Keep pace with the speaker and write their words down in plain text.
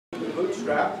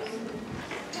Bootstrap.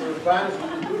 So the plan is to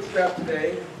do Bootstrap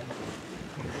today.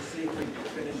 We'll see if we can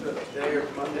finish it today or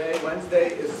Monday. Wednesday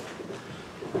is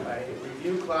a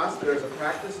review class. There's a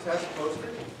practice test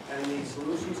posted, and the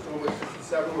solutions to which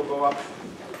 67 will go up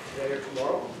today or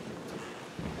tomorrow.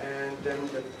 And then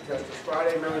the test is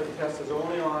Friday. Remember, the test is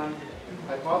only on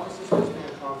hypothesis testing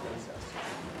and confidence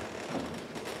testing.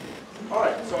 All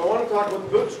right, so I want to talk about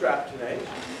Bootstrap today.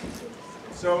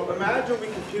 So imagine we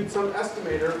compute some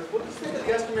estimator. We'll just think of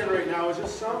the estimator right now as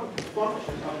just some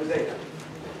function of the data.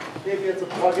 Maybe it's a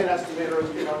plug-in estimator, as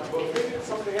we talked about. Maybe it's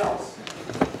something else.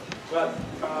 But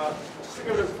just think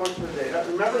of it as a function of the data.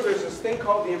 Remember, there's this thing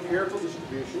called the empirical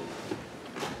distribution,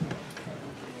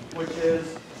 which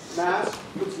is mass,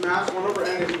 puts mass 1 over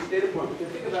n at each data point. We can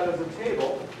think of that as a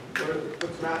table where it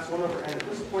puts mass 1 over n at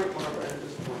this point, 1 over n at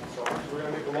this point, and so on. So we're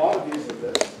going to make a lot of use of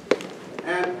this.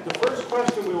 And the first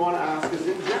question we want to ask is,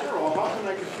 in general, how can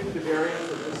I compute the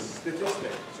variance of this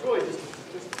statistic? It's really just a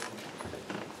statistic.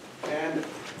 And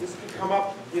this can come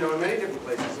up, in many different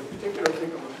places. In particular,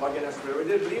 think of the plug-in estimator we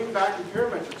did, but even back in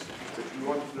parametric statistics, we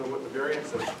wanted to know what the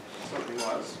variance of something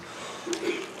was.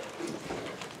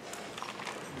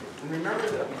 And remember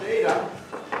that data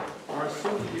are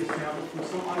assumed to be sampled from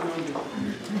some unknown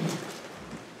distribution.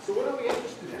 So what are we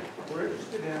interested in? We're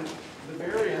interested in the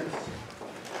variance,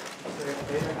 say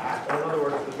data hat, or in other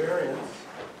words, the variance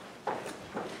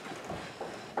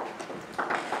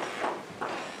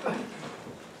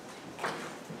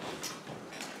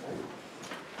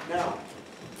now,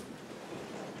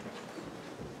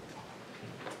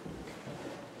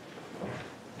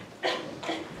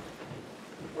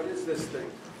 what is this thing?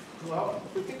 Well,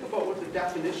 if we think about what the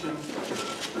definition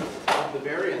of the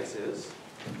variance is,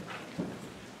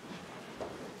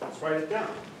 let's write it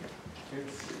down.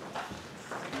 It's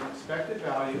the expected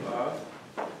value of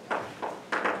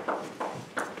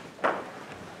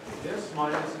this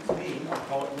minus its mean. I'll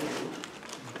call it mu.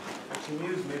 Actually,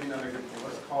 mu is maybe not a good thing.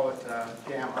 Let's call it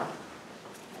gamma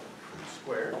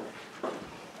squared.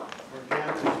 Where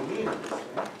gamma is the mean of this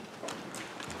thing.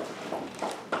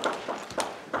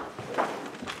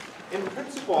 In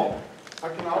principle, I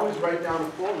can always write down a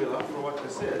formula for what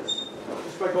this is,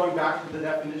 just by going back to the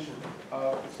definition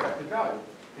of expected value.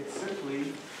 It's simply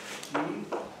g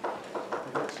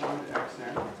of x1 to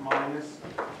xn minus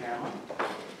gamma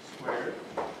squared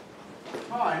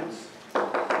times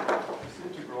this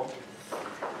integral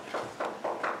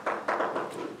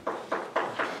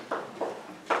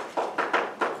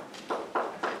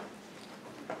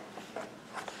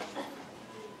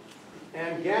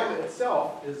and gamma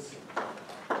itself is,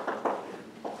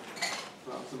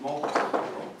 well, it's a multiple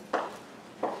integral.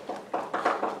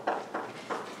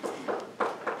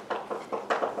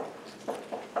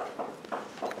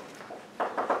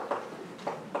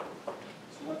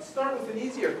 So let's start with an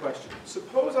easier question.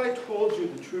 Suppose I told you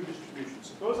the true distribution.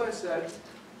 Suppose I said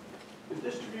the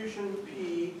distribution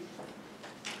P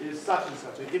is such and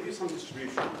such. I give you some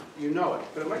distribution. You know it.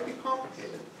 But it might be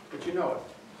complicated, but you know it.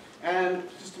 And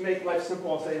just to make life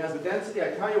simple, I'll say it has a density. I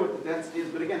tell you what the density is,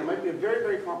 but again, it might be a very,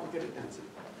 very complicated density.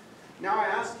 Now I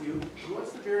ask you,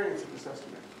 what's the variance of this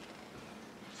estimate?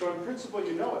 So in principle,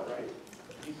 you know it, right?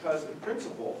 Because in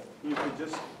principle, you could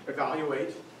just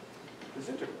evaluate this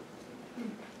integral.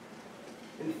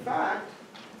 In fact,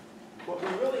 what we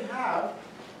really have,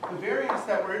 the variance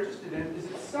that we're interested in, is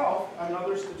itself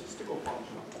another statistical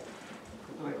function.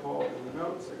 I called it in the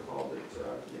notes, I called it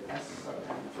the S sub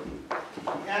n.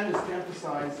 The n is to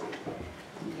emphasize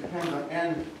it depends on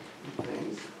n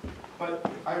things. But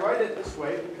I write it this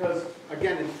way because,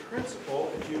 again, in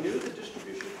principle, if you knew the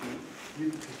distribution P,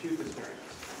 you could compute this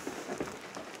variance.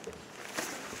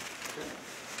 Okay.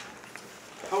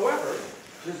 However,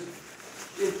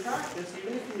 in practice,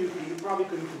 even if you knew P, you probably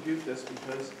couldn't compute this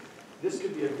because this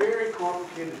could be a very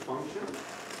complicated function,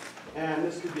 and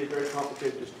this could be a very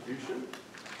complicated distribution.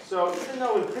 So even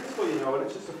though in principle you know it,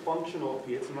 it's just a functional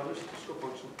P, it's another statistical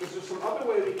function. Is there some other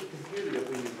way we could compute it if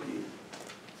we knew P?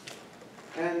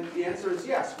 And the answer is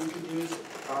yes, we could use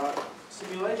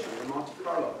simulation or Monte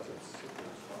Carlo, as it's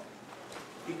called.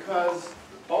 Because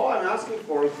all I'm asking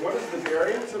for is what is the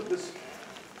variance of this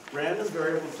random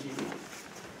variable G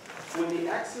when the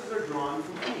x's are drawn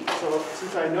from P. So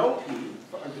since I know P,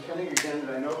 I'm pretending again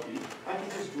that I know P, I can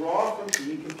just draw from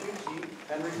P, compute G,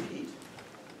 and repeat.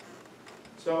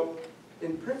 So,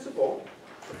 in principle,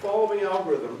 the following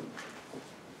algorithm,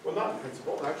 well, not in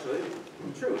principle, actually,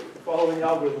 in truth, the following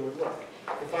algorithm would work.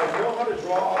 If I know how to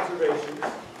draw observations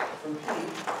from P,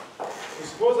 so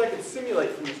suppose I could simulate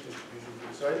from this distribution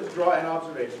P. So I just draw n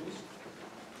observations,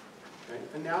 okay?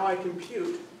 And now I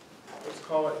compute, let's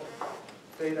call it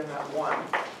theta hat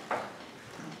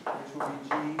 1. will be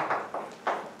G.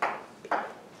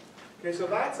 Okay, so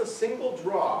that's a single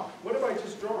draw. What have I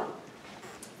just drawn?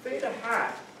 Theta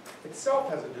hat itself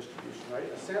has a distribution, right?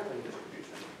 A sampling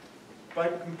distribution.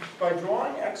 By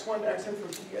drawing x1 to xn from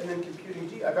P and then computing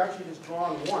G, I've actually just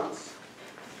drawn once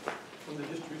from the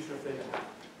distribution of theta hat.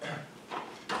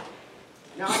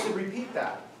 Now I can repeat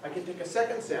that. I can take a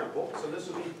second sample. So this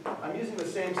will be, I'm using the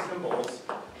same symbols,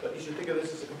 but you should think of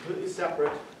this as a completely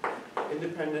separate,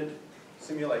 independent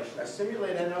simulation. I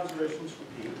simulate n observations from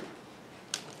P.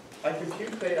 I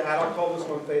compute theta hat. I'll call this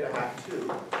one theta hat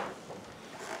 2.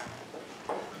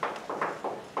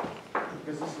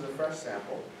 Because this is a fresh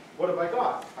sample. What have I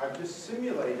got? I've just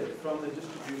simulated from the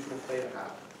distribution of theta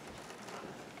hat.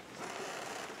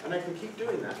 And I can keep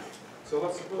doing that. So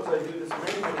let's suppose I do this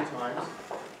many, many times.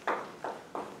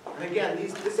 And again,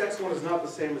 this x1 is not the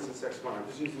same as this x1. I'm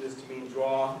just using this to mean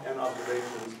draw n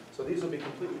observations. So these will be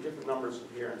completely different numbers from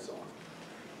here and so on.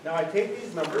 Now I take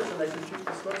these numbers and I compute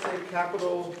this, let's say,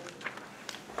 capital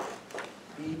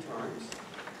B times.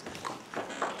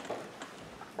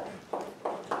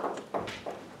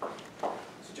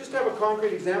 So just to have a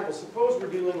concrete example, suppose we're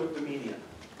dealing with the median.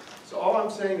 So all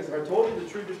I'm saying is if I told you the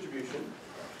true distribution,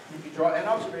 you could draw n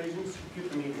observations,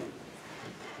 compute the median.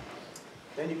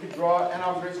 Then you could draw n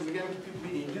observations again, compute the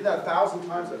median. You do that 1,000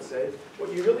 times, let's say.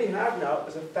 What you really have now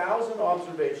is 1,000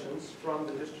 observations from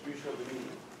the distribution of the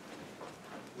median.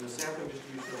 And the sampling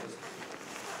distribution of this.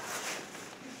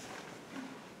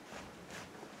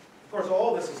 Of course,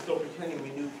 all of this is still pretending we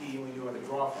knew P and we knew how to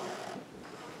draw from it.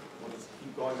 We'll just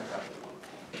keep going with that for a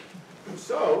moment.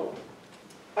 So,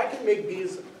 I can make B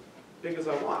as big as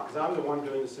I want, because I'm the one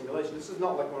doing the simulation. This is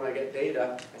not like when I get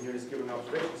data and you're just giving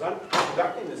observations. I'm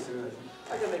conducting this simulation.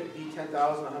 I can make B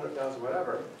 10,000, 100,000,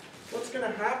 whatever. What's going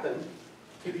to happen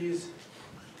to these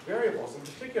variables? In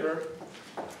particular,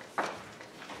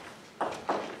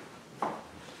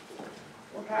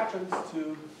 what happens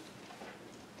to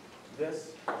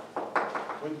this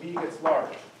when B gets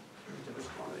large, to this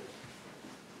quantity?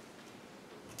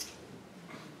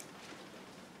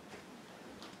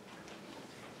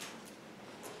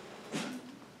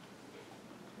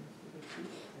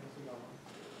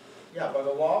 Yeah, by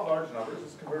the law of large numbers,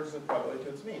 this converges the probability to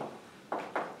its mean.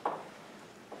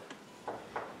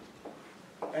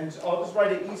 And I'll just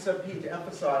write an E sub P to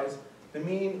emphasize the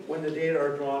mean when the data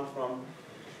are drawn from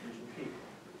distribution P.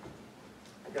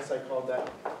 I guess I called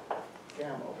that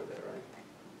gamma over there,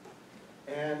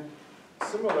 right? And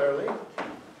similarly,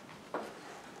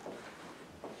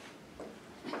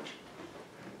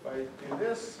 if I do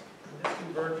this, this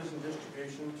converges in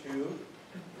distribution to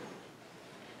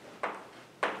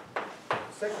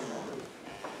second number.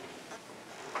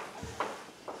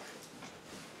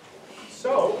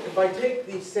 So, if I take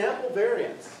the sample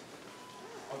variance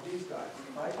of these guys,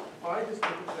 if I just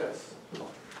look at this,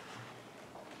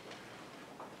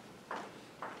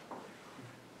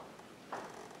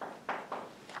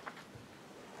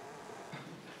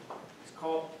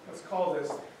 let's call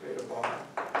this theta bar.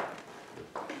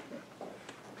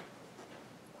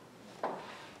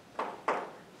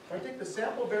 If I take the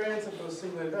sample variance of those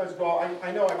simulated values, well,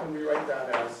 I know I can rewrite that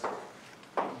as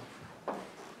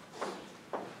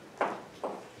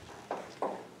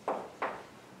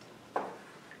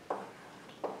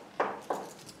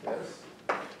this.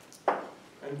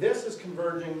 And this is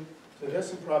converging to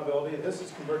this in probability, and this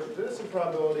is converging to this in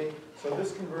probability, so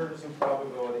this converges in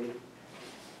probability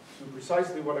to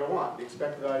precisely what I want, the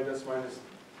expected value of this minus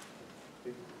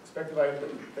the expected value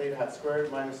of theta hat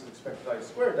squared minus the expected value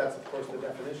squared. That's, of course, the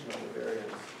definition of the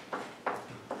variance.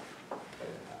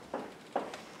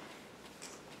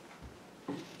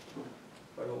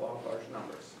 By the law of large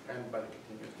numbers and by the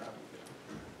continuous mapping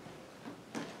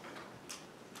theorem.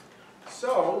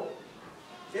 So,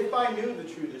 if I knew the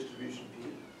true distribution P,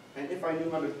 and if I knew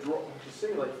how to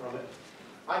simulate from it,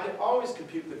 I can always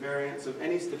compute the variance of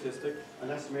any statistic, an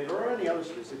estimator, or any other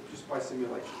statistic just by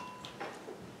simulation.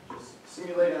 Just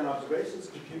simulate an observations,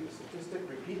 compute the statistic,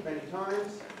 repeat many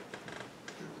times.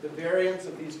 The variance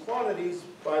of these quantities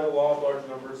by the law of large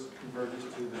numbers converges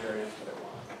to the variance that I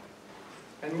want.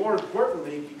 And more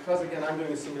importantly, because again I'm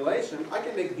doing a simulation, I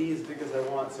can make B as big as I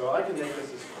want, so I can make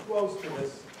this as close to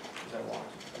this as I want.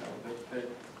 You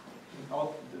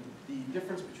know, the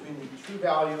difference between the true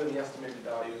value and the estimated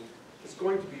value is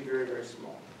going to be very, very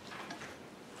small.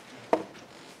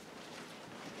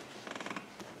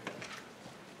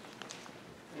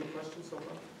 Any questions so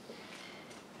far?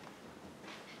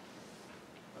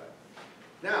 Right.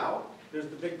 Now, there's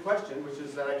the big question, which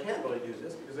is that I can't really do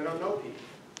this because I don't know P.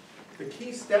 The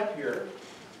key step here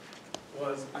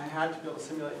was I had to be able to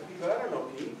simulate P, but I don't know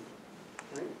P.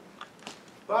 Right?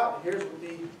 But here's what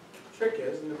the trick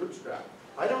is in the bootstrap.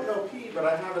 I don't know P, but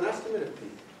I have an estimate of P.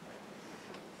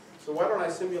 So why don't I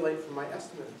simulate from my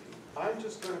estimate of P? I'm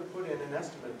just going to put in an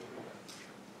estimate of P,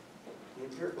 the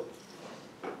empirical.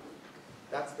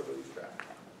 That's the bootstrap.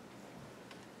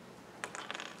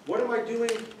 What am I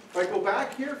doing? If I go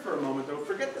back here for a moment, though,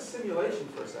 forget the simulation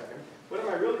for a second. What am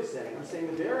I really saying? I'm saying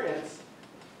the variance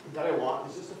that I want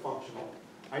is just a functional.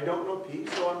 I don't know P,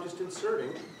 so I'm just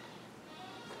inserting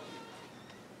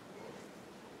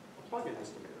a plug-in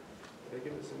estimator. Did I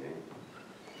give this a name?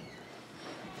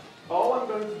 All I'm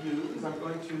going to do is I'm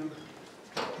going to,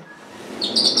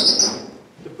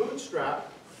 the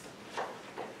bootstrap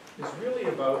is really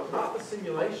about not the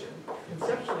simulation.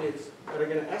 Conceptually, it's that I'm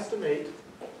going to estimate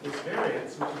this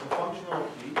variance, which is a functional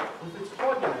of P, with its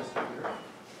plug-in estimator.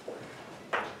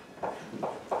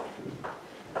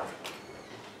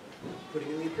 Putting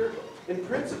in the empirical. In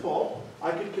principle,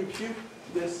 I could compute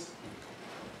this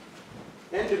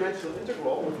n-dimensional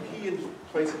integral with P in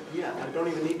place of Pn. I don't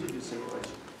even need to do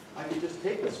simulation. I could just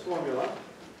take this formula,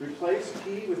 replace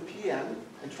P with Pn,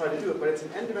 and try to do it. But it's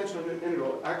an n-dimensional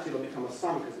integral. Actually, it'll become a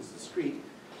sum because it's discrete.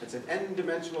 It's an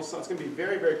n-dimensional sum. It's going to be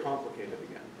very, very complicated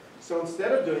again. So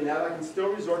instead of doing that, I can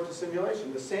still resort to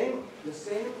simulation. The same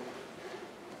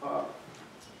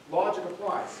logic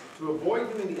applies. To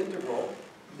avoid doing the integral,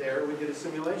 there we did a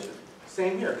simulation.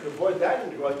 Same here. To avoid that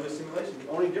integral, I do a simulation.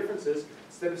 The only difference is,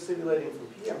 instead of simulating from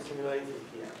P, I'm simulating from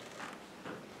Pn.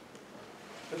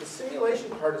 But the simulation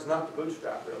part is not the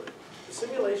bootstrap, really. The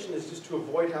simulation is just to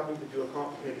avoid having to do a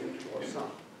complicated integral or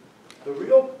sum. The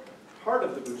real part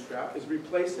of the bootstrap is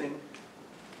replacing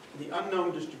the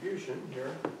unknown distribution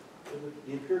here with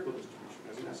the empirical distribution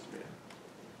as an estimator.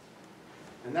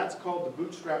 And that's called the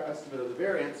bootstrap estimate of the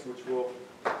variance, which we'll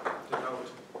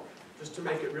denote. Just to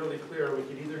make it really clear, we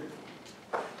could either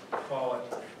call it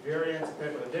variance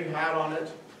with a big hat on it,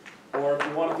 or if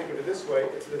you want to think of it this way,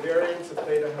 it's the variance of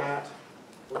theta hat,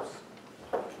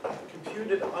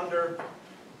 computed under,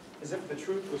 as if the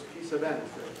truth was P sub n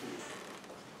instead of P.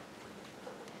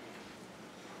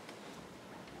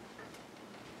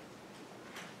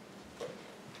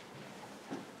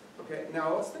 Okay,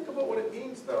 now let's think about what it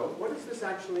means, though. What does this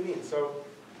actually mean? So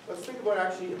let's think about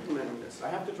actually implementing this. I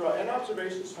have to draw n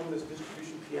observations from this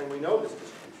distribution Pn. We know this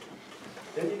distribution.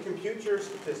 Then you compute your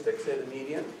statistics, say the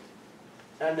median,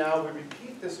 and now we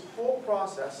repeat this whole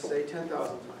process, say 10,000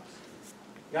 times.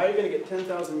 Now you're going to get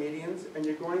 10,000 medians, and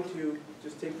you're going to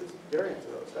just take the variance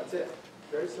of those. That's it.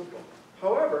 Very simple.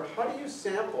 However, how do you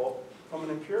sample from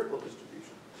an empirical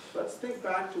distribution? Let's think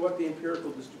back to what the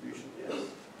empirical distribution is.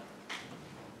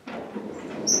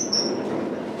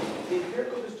 The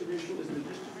empirical distribution is the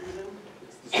distribution,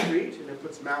 it's discrete, and it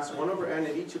puts mass 1 over n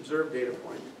at each observed data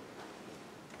point.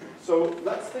 So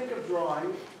let's think of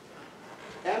drawing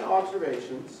n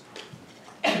observations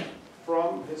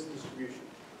from this distribution.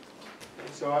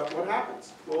 So what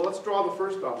happens? Well, let's draw the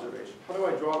first observation. How do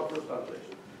I draw the first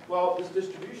observation? Well, this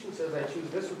distribution says I choose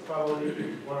this with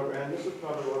probability 1 over n, this with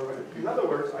probability 1 over n. In other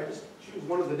words, I just choose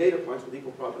one of the data points with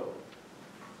equal probability.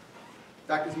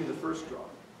 That gives me the first draw.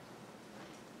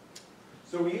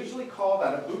 So we usually call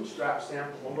that a bootstrap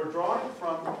sample. When we're drawing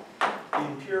from the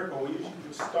empirical, we usually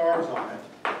put stars on it.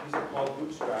 These are called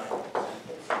bootstrap samples.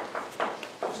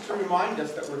 Just to remind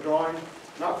us that we're drawing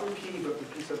not from P, but from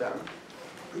P sub m.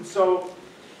 And so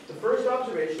the first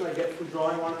observation I get from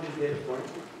drawing one of these data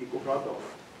points with equal probability.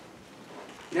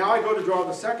 Now I go to draw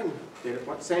the second data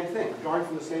point, same thing, drawing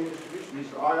from the same distribution.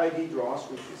 These are IID draws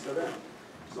from P sub m.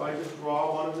 So I just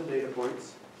draw one of the data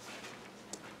points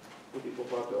with equal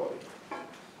probability.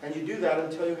 And you do that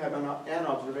until you have n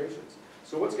observations.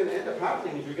 So what's going to end up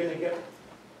happening is you're going to get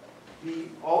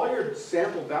all your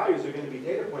sample values are going to be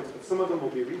data points, but some of them will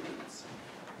be repeats.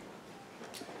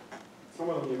 Some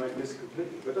of them you might miss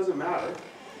completely, but it doesn't matter.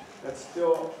 That's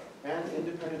still n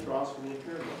independent draws from the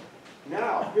empirical.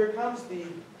 Now, here comes the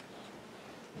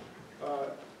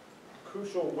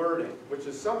crucial wording, which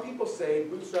is some people say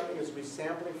bootstrapping is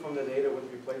resampling from the data with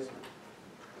replacement.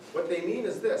 What they mean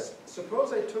is this.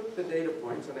 Suppose I took the data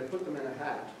points and I put them in a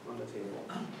hat on the table.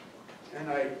 And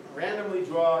I randomly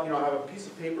draw, I have a piece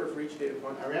of paper for each data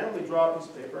point. I randomly draw a piece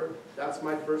of paper. That's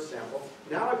my first sample.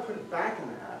 Now I put it back in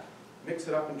the hat, mix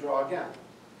it up, and draw again.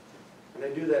 And I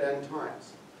do that n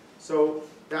times. So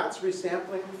that's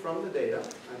resampling from the data,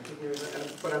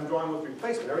 but I'm drawing with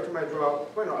replacement. Every time I draw a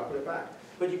pointer, I put it back.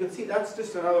 But you can see that's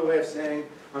just another way of saying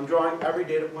I'm drawing every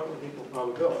data point with equal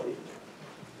probability.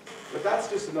 But that's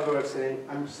just another way of saying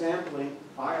I'm sampling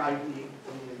IID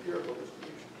from the empirical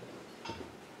distribution.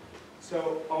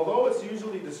 So although it's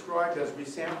usually described as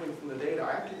resampling from the data,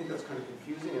 I actually think that's kind of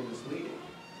confusing and misleading.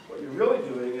 What you're really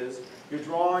doing is you're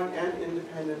drawing n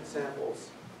independent samples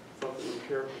from the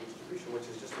empirical distribution, which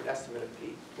is just an estimate of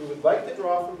p. We would like to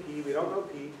draw from p, we don't know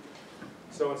p,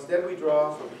 so instead we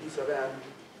draw from p sub n,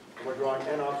 and we're drawing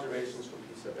n observations from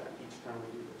p sub n each time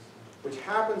we do this, which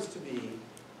happens to be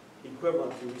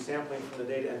equivalent to resampling from the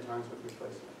data n times with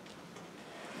replacement.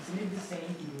 Isn't it the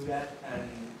same to do that and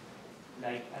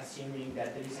like assuming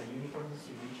that there is a uniform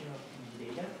distribution of the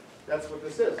data? That's what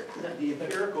this is. The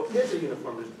empirical is a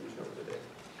uniform distribution of the data.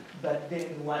 But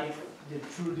then what if the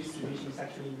true distribution is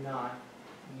actually not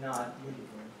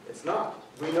uniform? It's not.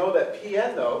 We know that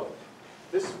Pn though,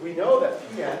 we know that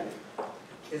Pn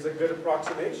is a good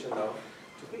approximation though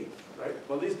to P, right?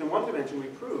 Well, at least in one dimension we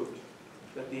proved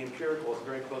that the empirical is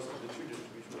very close to the true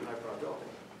distribution with high probability.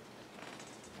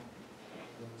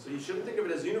 So you shouldn't think of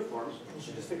it as uniform, you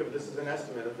should just think of this as an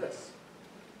estimate of this.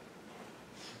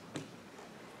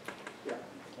 Yeah.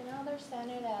 Can I understand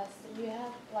it as you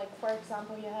have, like, for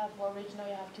example, you have originally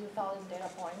you have 2,000 data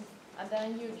points, and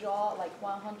then you draw like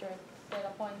 100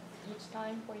 data points each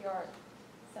time for your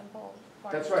sample?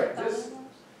 That's right.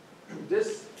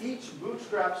 Each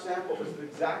bootstrap sample is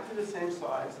exactly the same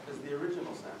size as the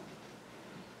original sample.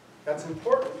 That's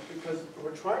important because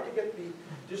we're trying to get the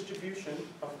distribution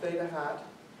of theta hat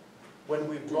when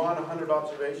we've drawn 100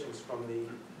 observations from the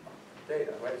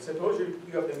data, right? Suppose you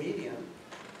have the median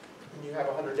and you have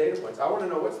 100 data points. I want to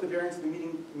know what's the variance of the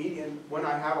median when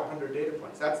I have 100 data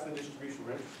points. That's the distribution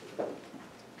we're interested in.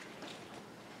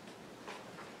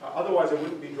 Otherwise, I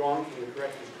wouldn't be drawing from the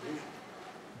correct distribution.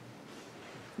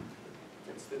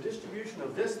 It's the distribution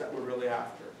of this that we're really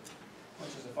after,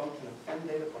 which is a function of n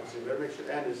data points. So you better make sure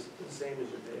n is the same as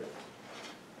your data.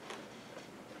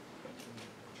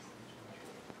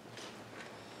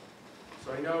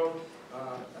 So I know,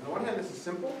 on the one hand, this is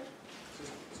simple. It's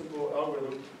just a simple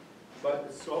algorithm, but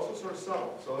it's also sort of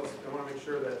subtle. So I want to make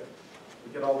sure that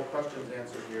we get all the questions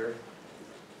answered here.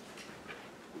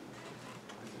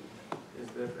 Is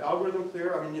the algorithm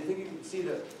clear? I mean, you think you can see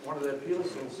that one of the appealing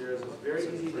things here is it's very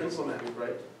easy to implement,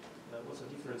 right? What's the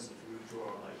difference if you draw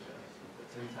like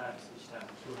 10 times each time,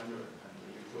 200, and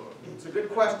you draw? It's a good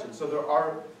question. So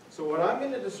what I'm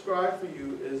going to describe for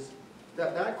you is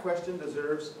that question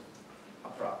deserves a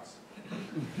prize.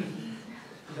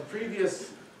 The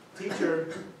previous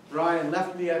teacher, Ryan,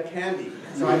 left me a candy,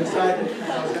 so I decided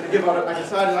I was going to give out.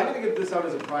 I'm going to give this out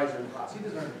as a prize in class. He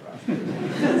deserves a prize.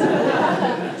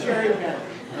 Cherry candy.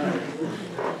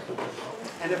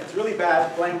 And if it's really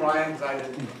bad, blame Ryan because I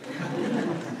didn't.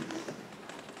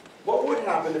 What would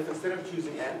happen if instead of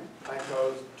choosing n, I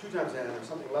chose 2 times n or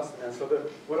something less than n? So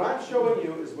what I'm showing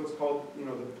you is what's called,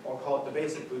 I'll call it the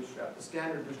basic bootstrap, the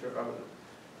standard bootstrap algorithm.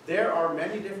 There are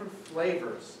many different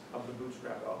flavors of the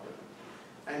bootstrap algorithm.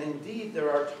 And indeed,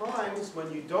 there are times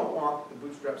when you don't want the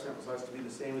bootstrap sample size to be the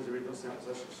same as the original sample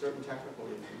size for certain technical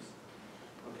reasons.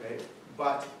 Okay?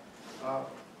 But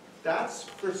that's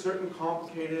for certain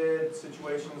complicated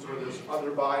situations where there's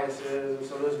other biases.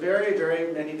 So there's very,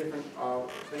 very many different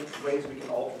ways we can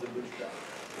alter the bootstrap.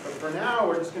 But for now,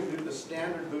 we're just going to do the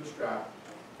standard bootstrap.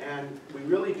 And we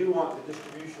really do want the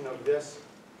distribution of this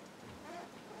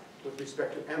with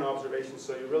respect to n observations.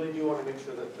 So you really do want to make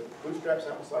sure that the bootstrap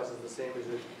sample size is the same as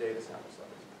your data sample size.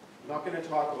 I'm not going to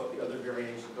talk about the other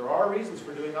variations. There are reasons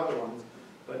for doing other ones,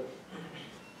 but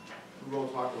we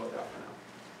won't talk about that for now.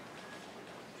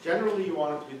 Generally, you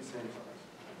want it to be the same size.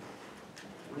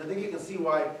 And I think you can see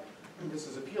why this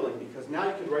is appealing, because now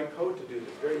you can write code to do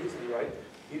this very easily, right?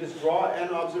 You just draw n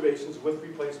observations with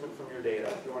replacement from your data,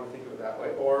 if you want to think of it that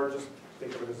way, or just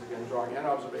think of it as, again, drawing n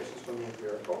observations from the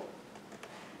empirical.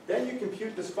 Then you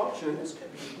compute this function, and this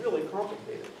could be really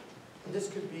complicated. This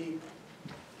could be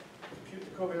compute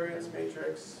the covariance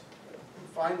matrix,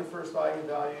 find the first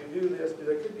eigenvalue, do this.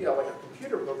 There could be like a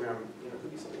computer program, it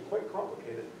could be something quite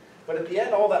complicated. But at the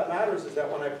end, all that matters is that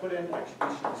when I put in,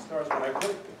 actually, these stars, when I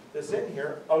put this in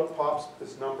here, out pops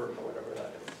this number, or whatever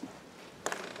that is.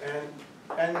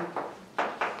 And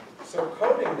so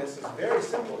coding this is very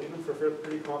simple, even for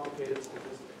pretty complicated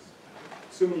statistics,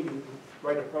 assuming you can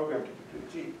write a program to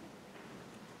compute G.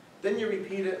 Then you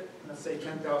repeat it, let's say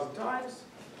 10,000 times.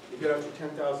 You get out your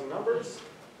 10,000 numbers.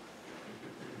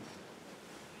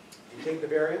 You take the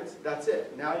variance. That's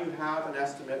it. Now you have an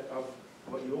estimate of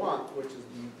what you want, which is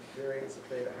the variance of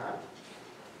theta hat.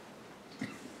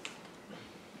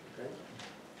 Okay.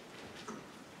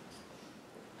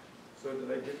 So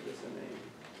did I get this in a?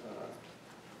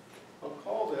 I'll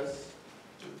call this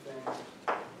thing.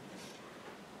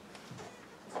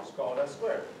 Let's just call it S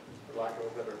squared, for lack of a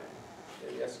better name.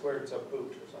 Maybe S squared sub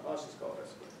boot or something. Let's just call it S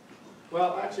squared.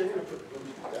 Well, actually, I'm going to put the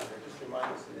boot down here. Just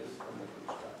remind us it is from the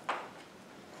bootstrap.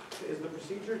 Is the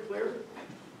procedure clear?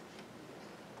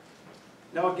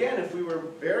 Now again, if we were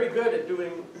very good at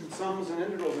doing sums and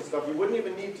integrals and stuff, we wouldn't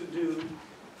even need to do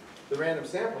the random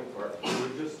sampling part. We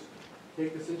would just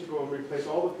take this integral and replace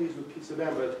all the p's with p sub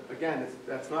n, but again,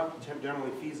 that's not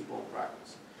generally feasible in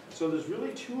practice. So there's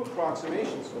really two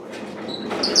approximations going on.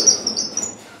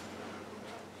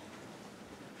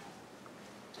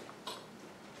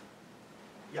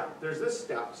 Yeah, there's this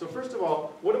step. So first of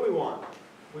all, what do we want?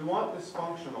 We want this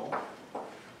functional.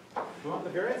 We want the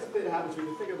variance of theta happens, we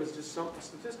can think of as just some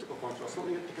statistical functional,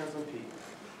 something that depends on p.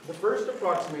 The first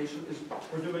approximation is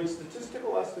we're doing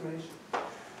statistical estimation.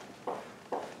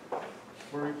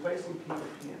 We're replacing p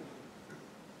with pn.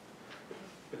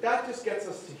 But that just gets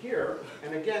us to here,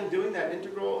 and again, doing that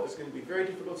integral is going to be very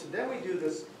difficult. So then we do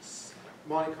this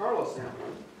Monte Carlo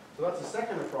sampling. So that's the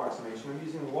second approximation. I'm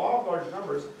using the law of large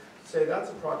numbers to say that's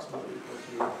approximately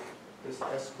equal to this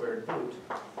s squared boot.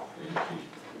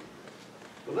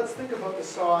 But let's think about the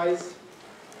size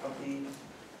of the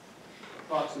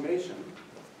approximation.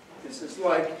 This is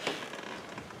like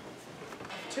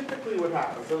typically what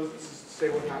happens. So this is to say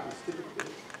what happens typically.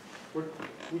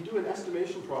 We do an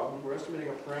estimation problem. We're estimating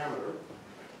a parameter.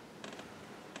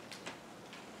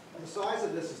 And the size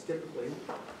of this is typically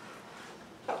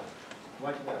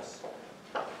like this.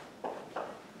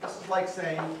 This is like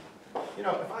saying, you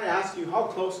know, if I ask you how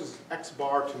close is x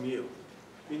bar to mu,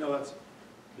 you know that's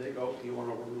big O P1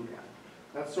 over mu n.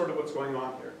 That's sort of what's going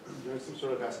on here. I'm doing some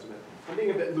sort of estimate. I'm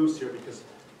being a bit loose here because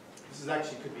this is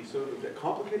actually could be sort of a bit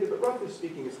complicated, but roughly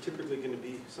speaking, it's typically going to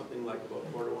be something like about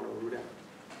 4 to 1 over root n.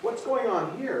 What's going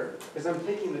on here is I'm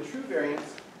taking the true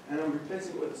variance and I'm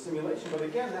replacing it with a simulation. But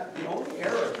again, the only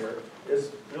error here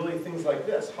is really things like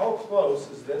this. How close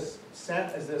is this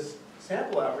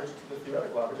sample average to the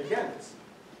theoretical average? Again,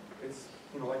 it's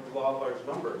you know, like the law of large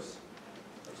numbers.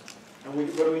 And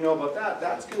what do we know about that?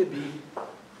 That's going to be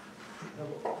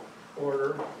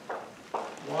order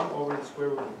 1 over the square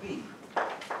root of b.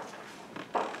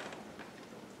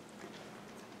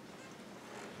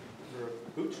 These are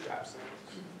bootstrap samples.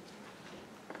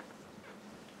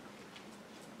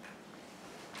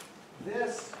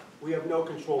 This, we have no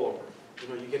control over. You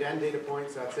know, you get n data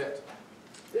points, that's it.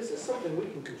 This is something we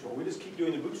can control. We just keep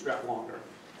doing the bootstrap longer.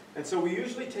 And so we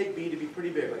usually take b to be pretty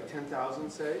big, like 10,000,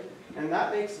 say, and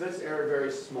that makes this error very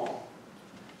small.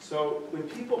 So when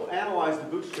people analyze the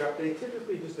bootstrap, they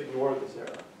typically just ignore this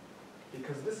error,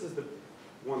 because this is the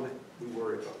one that we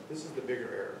worry about. This is the bigger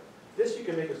error. This you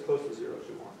can make as close to 0 as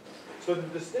you want. So the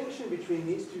distinction between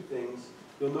these two things,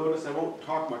 you'll notice I won't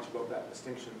talk much about that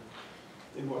distinction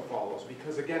in what follows,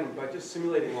 because again, by just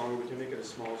simulating longer, we can make it as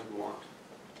small as we want.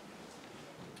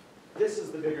 This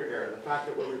is the bigger error. The fact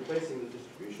that we're replacing the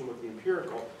distribution with the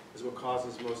empirical is what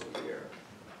causes most of the error.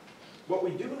 What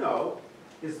we do know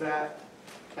is that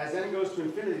as n goes to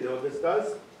infinity, though, this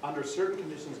does, under certain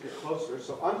conditions, get closer.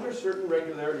 So under certain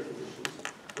regularity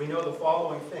conditions, we know the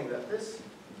following thing, that this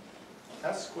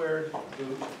s squared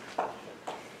boot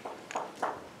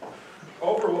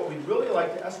over what we'd really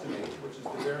like to estimate, which is the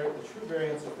true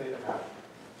variance of theta hat,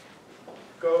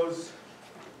 goes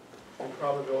in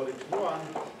probability to 1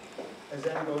 as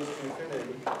n goes to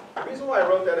infinity. The reason why I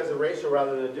wrote that as a ratio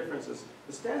rather than a difference is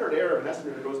the standard error of an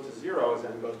estimator goes to 0 as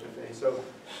n goes to infinity. So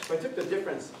if I took the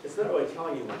difference, it's not really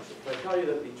telling you much. If I tell you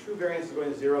that the true variance is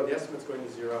going to 0, the estimate's going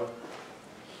to 0,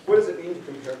 what does it mean to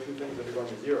compare two things that are going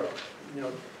to 0? You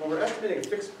know, when we're estimating a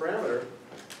fixed parameter,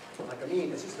 like a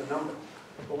mean, it's just a number.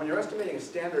 But when you're estimating a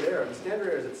standard error, the standard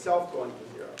error is itself going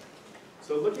to 0.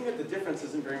 So looking at the difference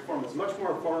isn't very informative. It's much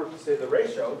more informative to say the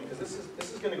ratio, because this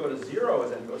is going to go to 0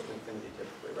 as n goes to infinity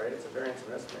typically, right? It's a variance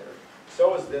of an estimator.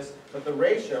 So is this, but the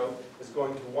ratio is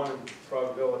going to 1 in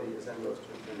probability as n goes to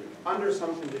infinity, under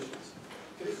some conditions.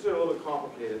 Okay, this is a little bit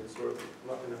complicated, sort of, I'm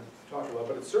not going to talk about,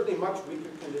 but it's certainly much weaker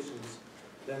conditions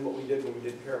than what we did when we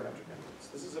did parametric methods.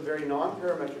 This is a very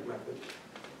non-parametric method.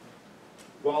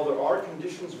 While there are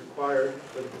conditions required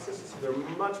for the consistency, they're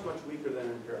much, much weaker than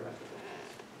in parametric methods.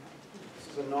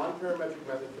 This is a non-parametric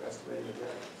method for estimating the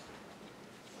variance.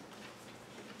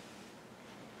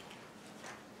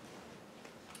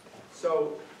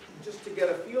 So, just to get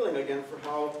a feeling again for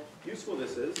how useful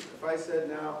this is, if I said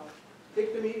now,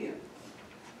 take the median.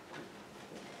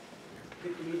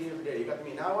 Take the median every day. You got the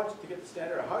median. Now I want you to get the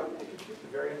standard. How are you going to compute the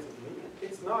variance of the median?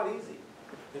 It's not easy.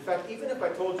 In fact, even if I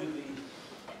told you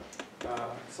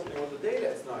something with the data,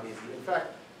 it's not easy. In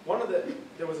fact,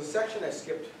 there was a section I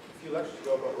skipped a few lectures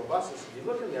ago about robustness. If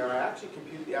you look in there, I actually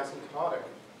compute the asymptotic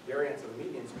variance of the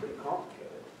median. It's pretty complicated.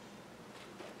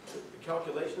 The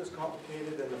calculation is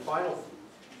complicated, and the final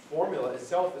formula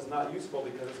itself is not useful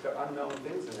because it's got unknown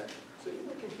things in it. So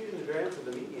even computing the variance of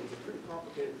the median is a pretty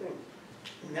complicated thing.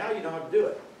 Now you know how to do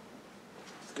it.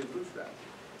 Just do bootstrap.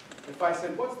 If I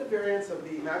said, what's the variance of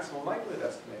the maximum likelihood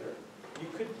estimator? You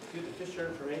could do the Fisher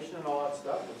information and all that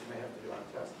stuff, which you may have to do on a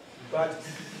test. But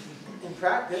in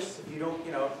practice, if you don't,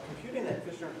 computing that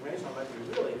Fisher information might be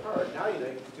really hard. Now you know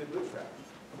you can do bootstrap.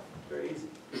 Very easy.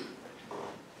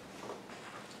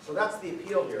 So that's the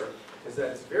appeal here, is that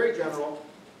it's very general,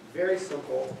 very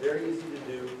simple, very easy to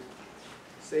do,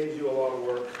 saves you a lot of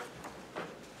work.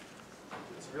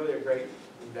 It's really a great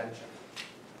invention.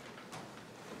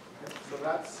 Okay, so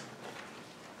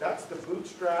that's the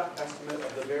bootstrap estimate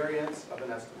of the variance of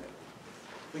an estimate.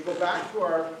 If we go back to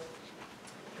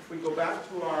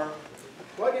our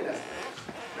plug-in estimates,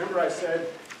 remember I said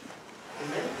in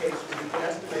many cases we can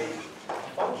estimate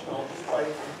functional just by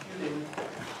computing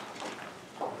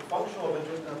the functional of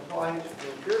interest and applying it to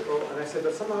the empirical, and I said,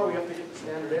 but somehow we have to get the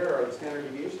standard error or the standard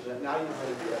deviation, and now you know how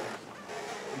to do it.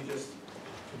 You just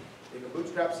take a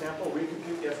bootstrap sample,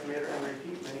 recompute the estimator, and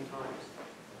repeat many times.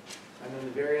 And then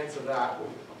the variance of that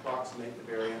will approximate the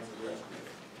variance of your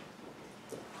estimator.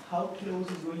 How close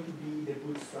is going to be the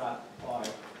bootstrap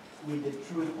part with the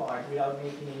true part without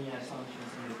making any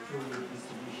assumptions in the true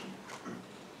distribution?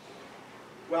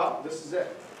 Well, this is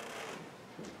it.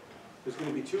 There's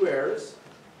going to be two errors.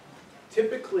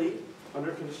 Typically,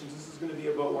 under conditions, this is going to be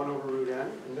about 1 over root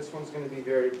n, and this one's going to be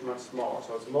very much smaller.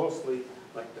 So it's mostly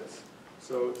like this.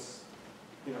 So it's,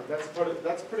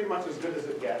 that's pretty much as good as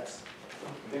it gets.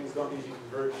 Things don't usually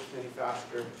converge any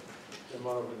faster than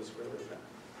 1 over the square root of n.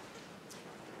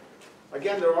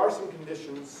 Again, there are some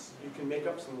conditions. You can make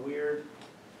up some weird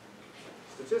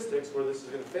statistics where this is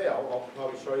going to fail. I'll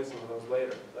probably show you some of those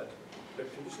later. But the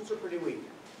conditions are pretty weak.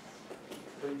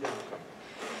 Pretty general.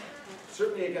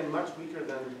 Certainly, again, much weaker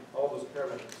than all those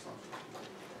parametric assumptions.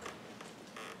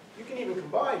 You can even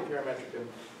combine parametric and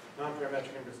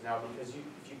non-parametric inputs now, because if you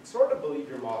sort of believe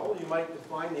your model, you might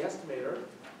define the estimator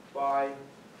by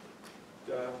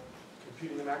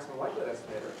computing the maximum likelihood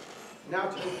estimator. Now,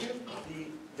 to compute the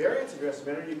variance of your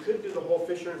estimator, you could do the whole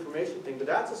Fisher information thing, but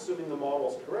that's assuming the model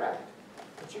is correct.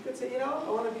 But you could say, I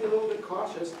want to be a little bit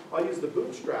cautious. I'll use the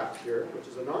bootstrap here, which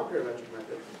is a non-parametric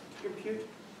method,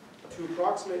 to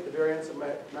approximate the variance of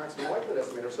my maximum likelihood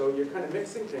estimator. So you're kind of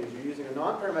mixing things. You're using a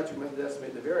non-parametric method to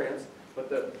estimate the variance, but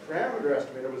the parameter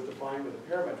estimator was defined with a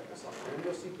parametric assumption. And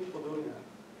you'll see people doing that.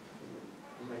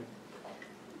 You might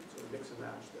sort of mix and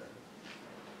match there.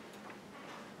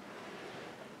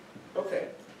 Okay.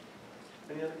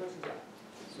 Any other questions?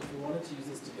 So if we wanted to use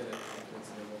this to get a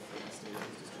confidence interval for the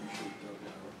status distribution we don't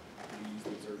know, we use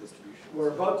the observed distribution.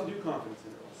 We're about to do confidence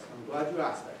intervals. I'm glad you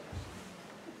asked that.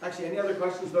 Actually, any other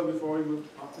questions though before we move to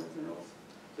confidence intervals?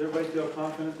 Does everybody feel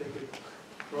confident they could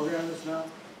program this now? All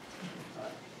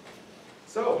right.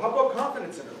 So, how about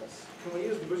confidence intervals? Can we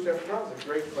use the bootstrap for confidence? That's a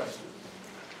great question.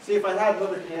 See, if I had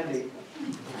another candy.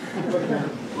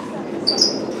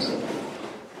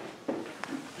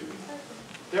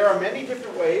 There are many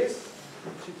different ways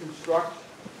to construct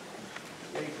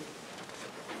a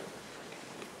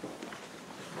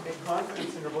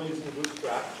confidence interval using the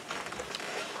bootstrap.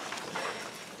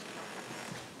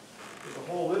 There's a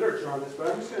whole literature on this, but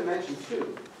I'm just going to mention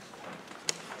two.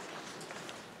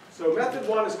 So method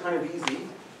one is kind of easy.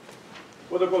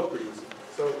 Well, they're both pretty easy.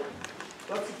 So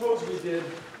let's suppose we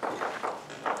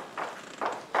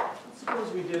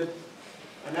did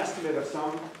an estimate of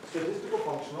some statistical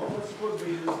functional. Let's suppose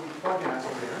we use the plug-in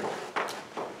estimator.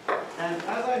 And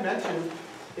as I mentioned,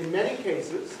 in many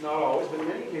cases, not always, but in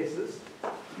many cases,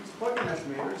 these plug-in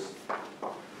estimators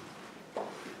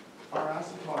are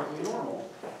asymptotically normal.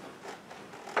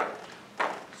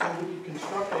 So we can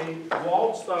construct a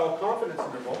Wald-style confidence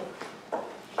interval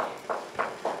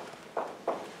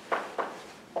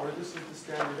where this is the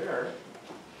standard error.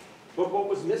 But what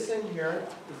was missing here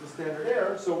is the standard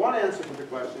error. So one answer to the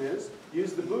question is,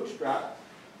 use the bootstrap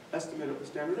estimate of the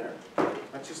standard error.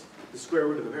 That's just the square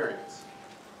root of the variance.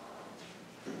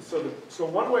 So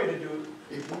one way to do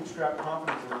a bootstrap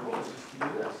confidence interval is just to do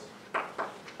this.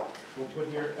 We'll put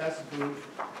here S boot,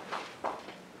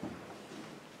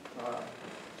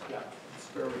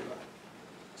 square root of that.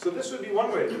 So this would be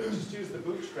one way to do it. Just use the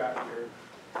bootstrap here.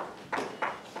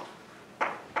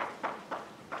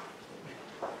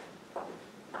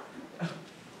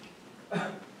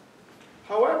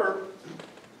 However,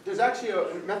 there's actually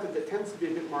a method that tends to be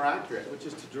a bit more accurate, which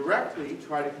is to directly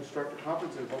try to construct a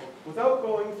confidence interval without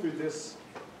going through this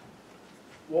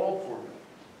Wald formula.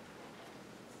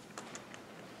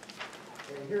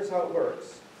 And here's how it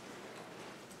works.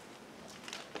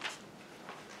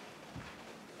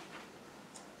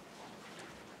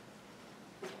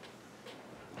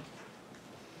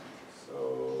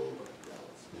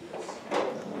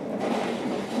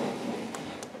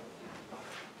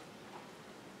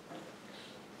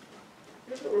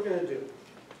 here's what we're going to do.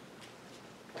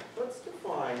 Let's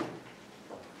define,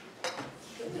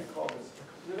 what do I call this?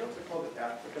 I don't I call it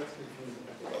F, but that's confusing.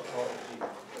 I think I'll call it G.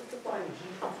 Let's define G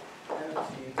and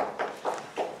T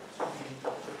to be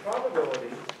the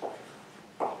probability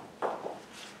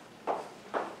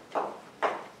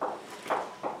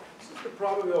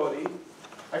probability.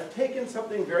 I've taken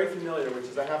something very familiar, which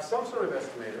is I have some sort of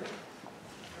estimator.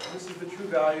 This is the true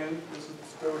value, this is the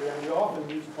square root, and we often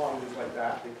use quantities like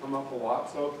that. They come up a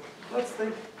lot. So let's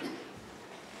think,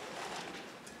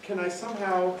 can I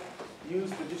somehow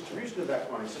use the distribution of that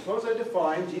quantity? Suppose I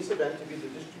define G sub n to be the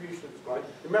distribution of this quantity.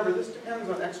 Remember, this depends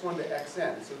on x1 to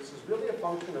xn, so this is really a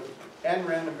function of n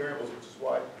random variables, which is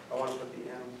why I want to put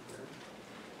the n here.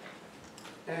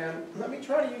 And let me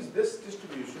try to use this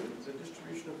distribution, the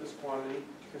distribution of this quantity,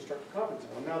 to construct a confidence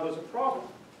interval. Now there's a problem.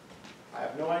 I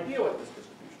have no idea what this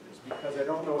distribution is because I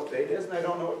don't know what theta is and I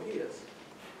don't know what p is.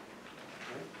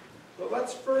 Okay? But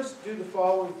let's first do the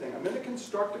following thing. I'm going to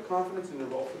construct a confidence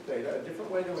interval for theta, a different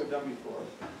way than we've done before,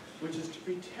 which is to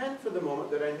pretend for the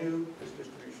moment that I knew this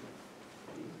distribution.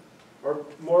 Or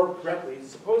more correctly,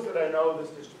 suppose that I know this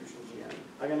distribution Gn.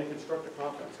 I'm going to construct a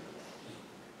confidence interval.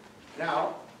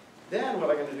 Now, then what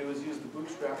I'm going to do is use the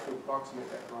bootstrap to approximate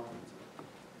that confidence interval.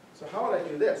 So how would I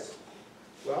do this?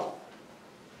 Well,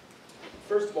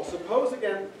 first of all, suppose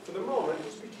again, for the moment,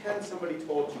 just pretend somebody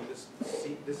told you this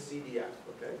CDF,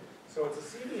 okay? So it's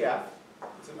a CDF,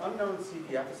 it's an unknown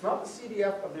CDF. It's not the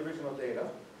CDF of the original data.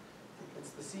 It's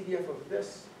the CDF of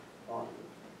this quantity,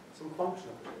 some function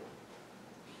of the data.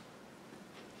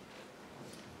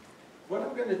 What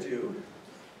I'm going to do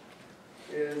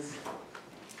is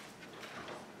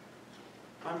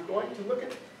I'm going to look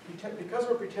at, because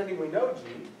we're pretending we know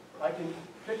G, I can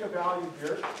pick a value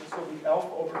here. This will be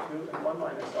alpha over 2 and 1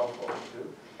 minus alpha over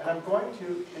 2. And I'm going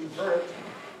to invert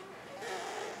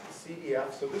the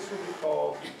CDF. So this will be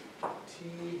called T,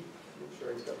 make sure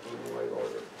I got them in the right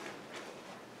order.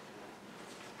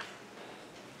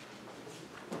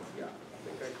 Yeah, I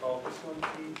think I called this one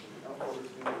T alpha over 2,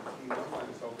 T 1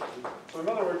 minus alpha 2. So in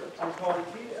other words, I'm calling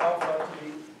T alpha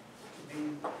to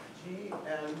be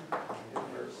Gn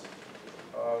inverse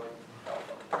of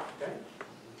alpha, okay?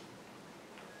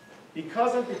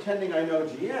 Because I'm pretending I know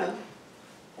Gn,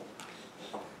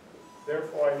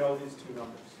 therefore I know these two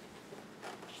numbers.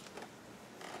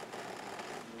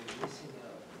 You're missing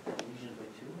a division by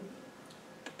 2?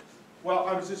 Well,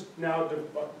 I was just now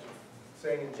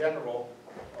saying in general,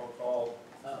 I'll call,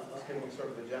 Okay. giving sort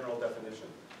of the general definition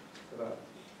for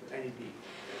any B.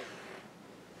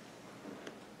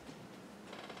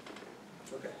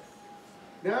 Okay.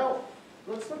 Now,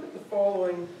 let's look at the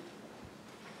following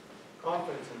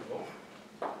confidence interval.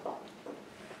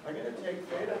 I'm going to take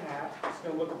theta hat, it's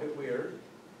going to look a bit weird,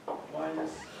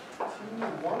 minus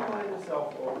T1 minus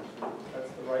alpha over 2,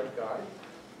 that's the right guy,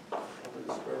 over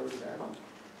the square root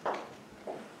n.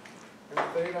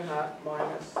 And theta hat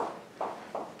minus.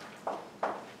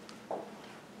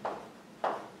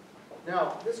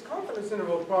 Now, this confidence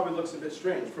interval probably looks a bit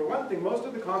strange. For one thing, most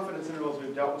of the confidence intervals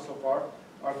we've dealt with so far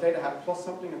are theta hat plus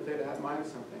something and theta hat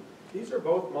minus something. These are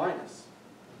both minus.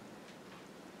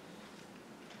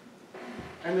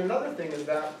 And another thing is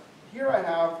that here I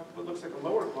have what looks like a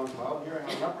lower quantile, here I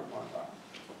have an upper quantile.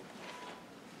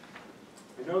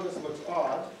 I know this looks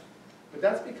odd, but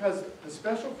that's because the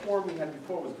special form we had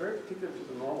before was very particular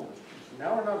to the normal distribution.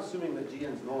 Now we're not assuming that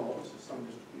Gn is normal, this is some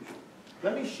distribution.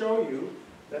 Let me show you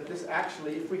that this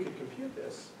actually, if we could compute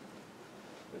this,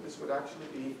 that this would actually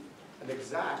be an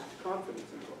exact confidence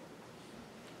interval.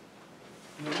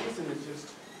 And the reason is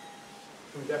just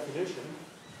from definition.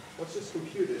 Let's just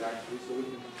compute it actually so we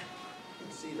can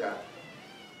see that.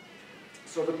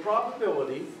 So the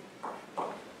probability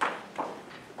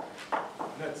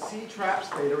that C traps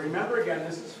theta, remember again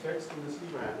this is fixed and this is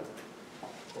random,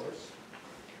 of course.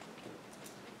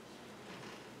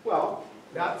 Well,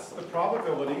 that's the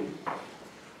probability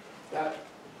that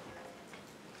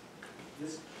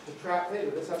this, to trap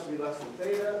theta, this has to be less than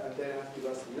theta, and theta has to be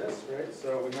less than this, right?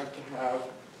 So we have to have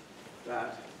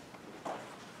that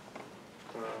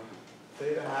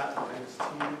theta hat minus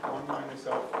T1 minus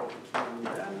alpha over 2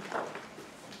 root n.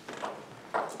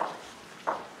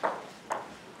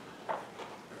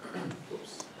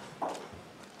 Oops.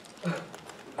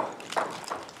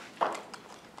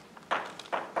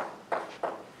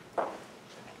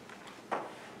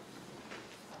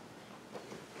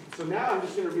 So now I'm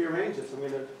just going to rearrange this. I'm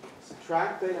going to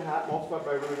subtract theta hat multiplied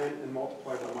by root n and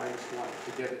multiply by minus 1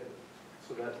 to get it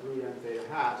so that root n theta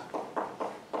hat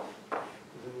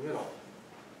is in the middle.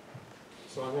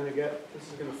 So I'm going to get, this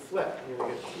is going to flip. I'm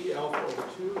going to get T alpha over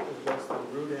 2 is less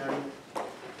than root n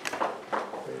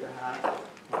theta hat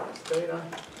theta,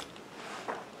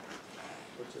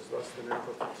 which is less than or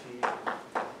equal to t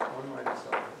 1 minus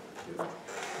alpha over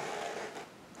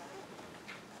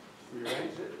 2.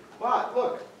 Rearrange it. But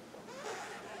look,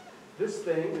 this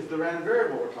thing is the random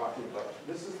variable we're talking about.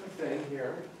 This is the thing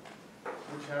here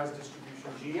which has distribution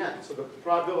Gn. So the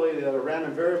probability that a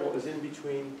random variable is in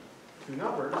between two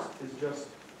numbers is just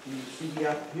the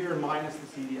CDF here minus the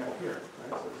CDF here.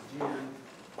 Right? So it's Gn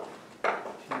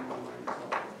T1 minus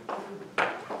alpha over 2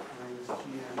 minus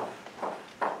Gn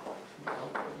T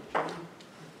alpha over 2.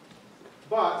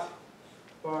 But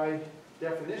by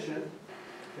definition,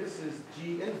 this is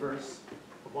G inverse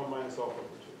of 1 minus alpha over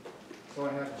 2. So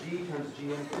I have G times G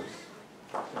inverse.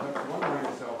 So that's 1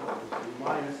 minus alpha over 2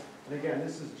 minus, and again,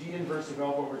 this is G inverse of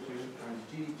alpha over 2 times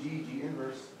G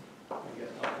inverse. I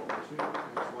get alpha over 2 times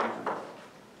 1 minus alpha.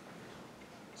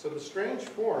 So the strange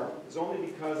form is only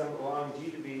because I'm allowing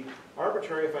G to be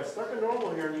arbitrary. If I stuck a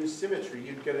normal here and used symmetry,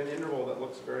 you'd get an interval that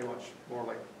looks very much more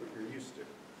like what you're used to.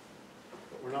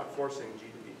 But we're not forcing G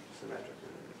to be symmetric.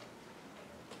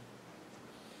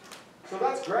 So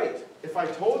that's great. If I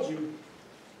told you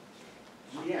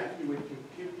Gn, you would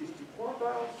compute these two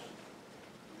quantiles,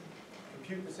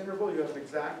 compute this interval, you have an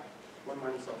exact 1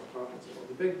 minus alpha confidence interval.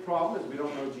 The big problem is we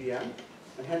don't know Gn,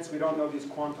 and hence we don't know these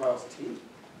quantiles t.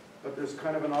 But there's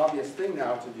kind of an obvious thing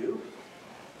now to do,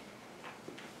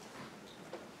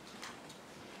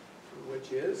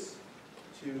 which is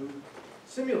to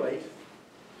simulate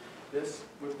this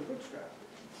with the bootstrap.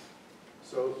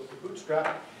 So the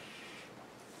bootstrap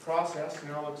process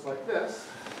now looks like this.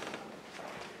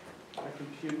 I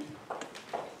compute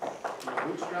the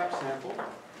bootstrap sample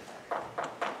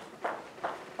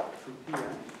from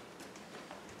Pn,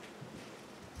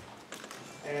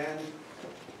 and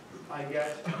I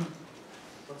get,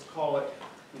 let's call it,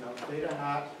 theta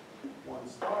hat 1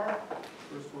 star,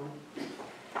 first one.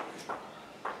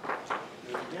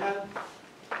 And again,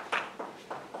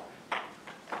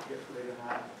 get theta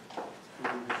hat 2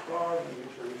 star, and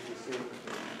make sure it's the same.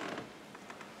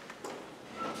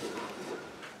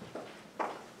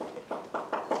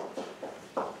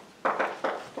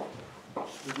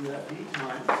 We do that b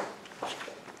times.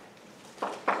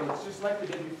 So it's just like we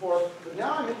did before, but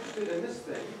now I'm interested in this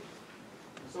thing.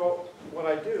 So what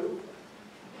I do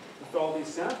with all these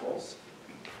samples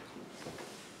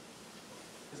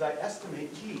is I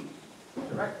estimate G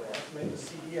directly. I estimate the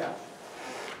CDF.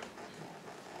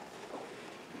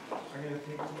 I'm going to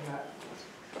take G hat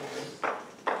of this,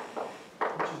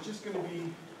 which is just going to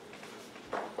be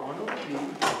 1 over b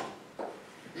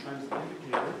times the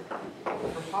indicator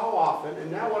for how often.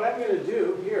 And now what I'm going to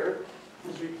do here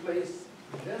is replace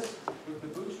this with the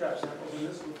bootstrap samples and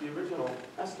this with the original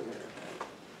estimator.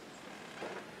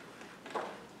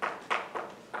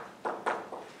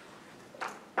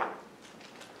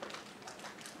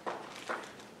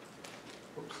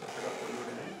 Oops, I forgot what we're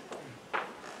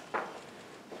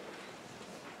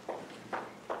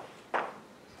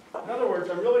doing. In other words,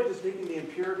 I'm really just taking the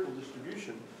empirical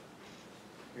distribution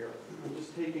here. I'm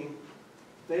just taking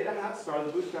theta hat star,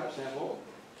 the bootstrap sample,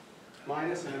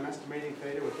 minus, and I'm estimating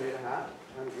theta with theta hat,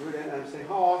 and root in, and I'm saying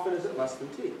how often is it less than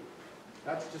t?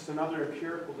 That's just another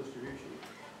empirical distribution.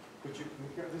 Which you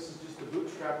compare, this is just a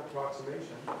bootstrap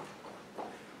approximation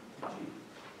to G.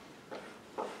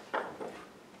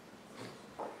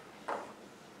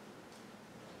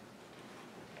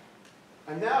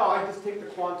 And now I just take the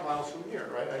quantiles from here,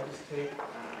 right? I just take,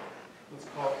 let's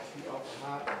call it T alpha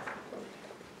hat.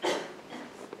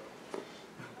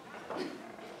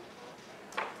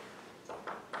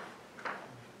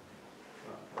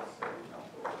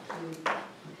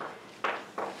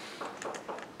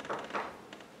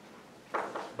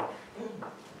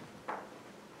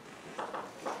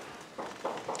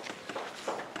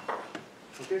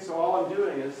 Okay, so all I'm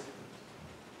doing is,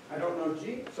 I don't know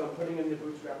G, so I'm putting in the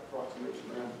bootstrap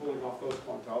approximation, and I'm pulling off those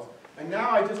quantiles. And now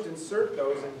I just insert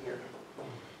those in here.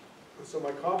 So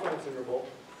my confidence interval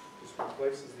just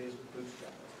replaces these with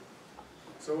bootstrap.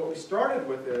 So what we started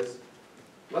with is,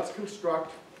 let's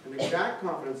construct an exact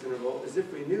confidence interval as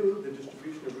if we knew the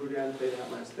distribution of root n theta hat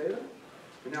minus theta.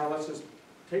 And now let's just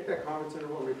take that confidence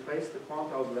interval and replace the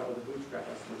quantiles of that with a bootstrap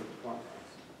estimate of the quantiles.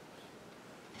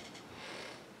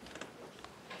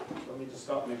 Let me just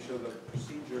stop and make sure the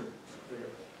procedure is clear.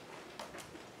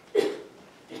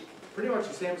 Pretty much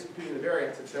the same as computing the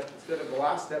variance, except instead of the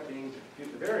last step being to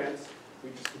compute the variance, we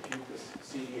just compute this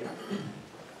CDF.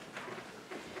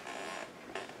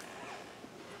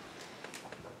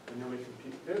 And then we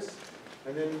compute this.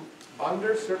 And then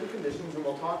under certain conditions, and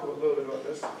we'll talk a little bit about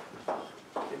this,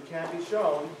 it can be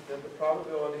shown that the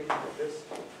probability that this is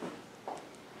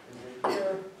right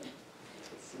here,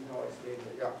 let's see how I state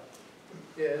it, yeah.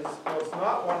 is, well, it's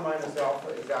not 1 minus alpha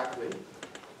exactly.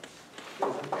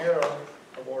 There's an error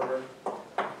of order 1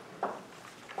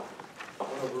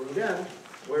 over root n.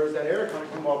 Where is that error coming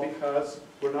from? Well, because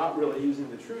we're not really using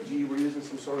the true g, we're using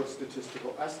some sort of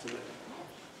statistical estimate.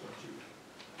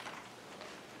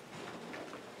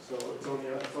 So it's only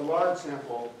it's a large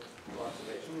sample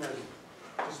observation, and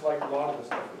just like a lot of the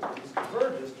stuff is, these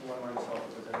converges to 1 minus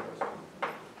alpha as it goes.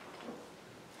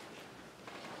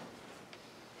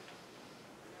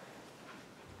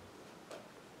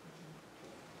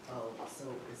 So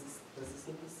does this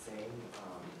give the same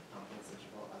confidence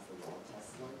interval as the wall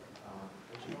test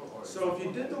interval? Or So if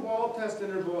you did the wall test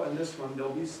interval and this one, they'll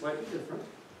be slightly different.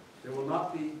 They will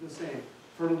not be the same.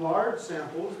 For large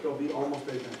samples, they'll be almost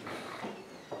identical.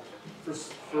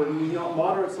 For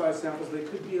moderate sized samples, they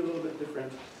could be a little bit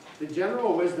different. The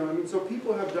general wisdom, I mean, so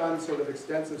people have done sort of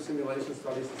extensive simulation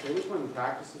studies to say which one in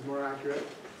practice is more accurate.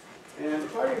 And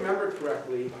if I remember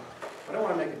correctly, I don't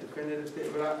want to make a definitive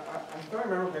statement, but if I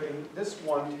remember correctly, this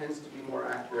one tends to be more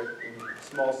accurate in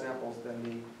small samples than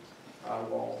the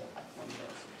wall one does.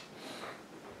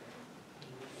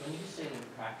 When you say in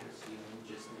practice, you mean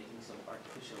just making some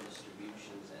artificial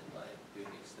distributions and like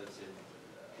doing extensive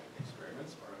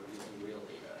experiments, or using real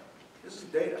data? This is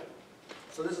data.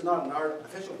 So this is not an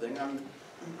artificial thing. I'm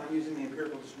using the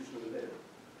empirical distribution of the data.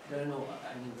 No,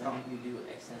 I mean, when you do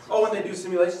extensive... Oh, when they do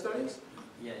simulation studies?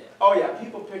 Yeah, yeah. Oh yeah,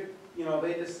 people pick, you know,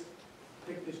 they just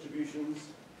pick distributions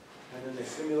and then they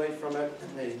simulate from it,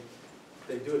 and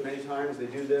they do it many times. They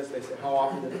do this, they say how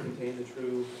often did it contain the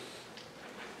true,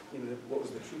 you know, what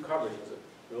was the true coverage? Was it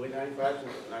really 95%,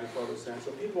 94%?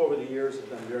 So people over the years have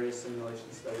done various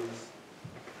simulation studies.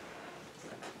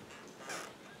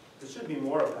 There should be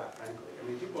more of that, frankly. I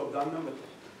mean, people have done them,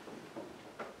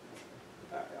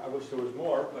 but I wish there was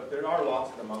more, but there are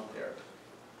lots of them out there.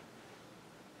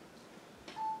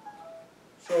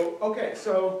 So, okay,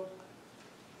 so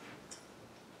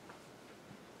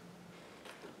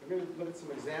we're going to look at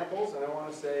some examples, and I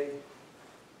want to say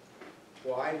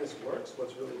why this works,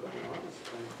 what's really going on. This is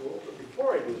kind of cool. But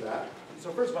before I do that,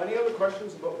 so first of all, any other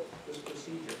questions about this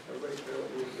procedure? Everybody clear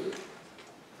what we do?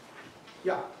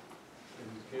 Yeah. In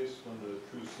the case when the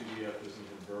true CDF isn't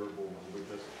invertible, will we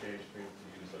just change things to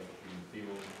use like the theme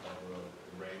of the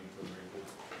range, for example?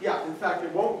 Yeah, in fact,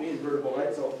 it won't be invertible,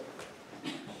 right? So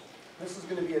this is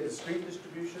going to be a discrete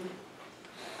distribution.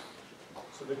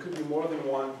 So there could be more than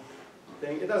one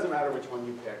thing. It doesn't matter which one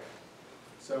you pick.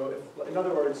 So if, in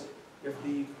other words, if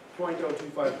the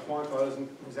 0.025 quantile isn't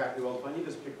exactly well defined, you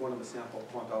just pick one of the sample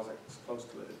quantiles that's close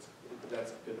to it.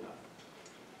 That's good enough.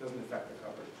 It doesn't affect the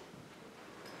coverage.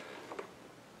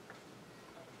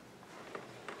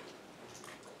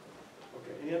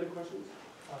 Okay, any other questions?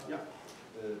 Yeah.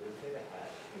 The theta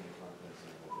hat in the confidence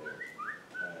interval there,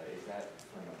 is that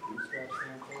from a bootstrap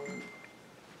sample?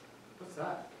 What's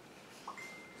that?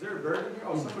 Is there a bird in here?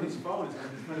 Oh, somebody's phone is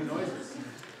making funny noises.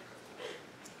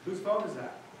 Whose phone is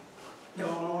that? No,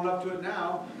 I won't up to it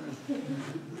now.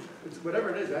 It's whatever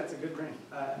it is, that's a good ring.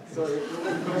 Sorry, what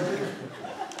was the question?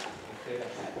 The theta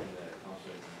hat in the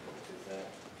confidence interval, is that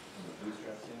from a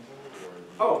bootstrap sample or?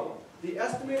 Oh, the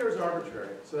estimator is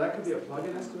arbitrary. So that could be a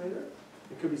plug-in estimator.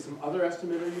 It could be some other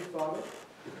estimator you've thought of.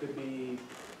 It could be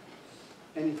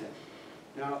anything.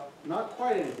 Now, not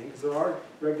quite anything, because there are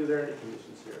regularity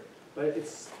conditions here. But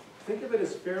it's, think of it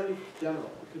as fairly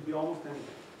general. It could be almost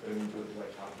anything. I mean, was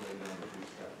like calculated on the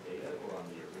bootstrap data or on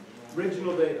the original?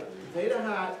 Original data. Theta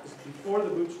hat is before the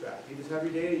bootstrap. You just have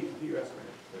your data, you compute your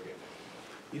estimator. Okay.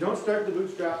 You don't start the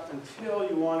bootstrap until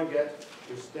you want to get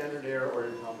your standard error or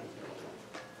your confidence interval.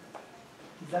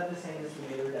 Is that the same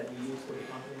estimator that you use for the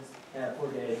confidence, for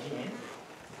the GN?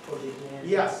 For the GN?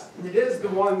 Yes, it is the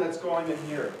one that's going in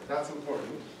here. That's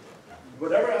important.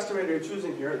 Whatever estimator you're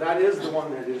choosing here, that is the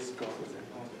one that is going in.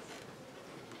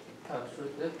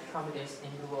 Should the confidence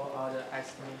interval or the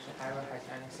estimation error has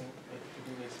anything to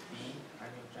do with B, and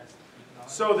you just ignore it?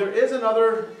 So there is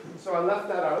another, so I left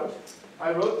that out.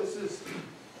 I wrote this is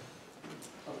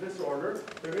of this order.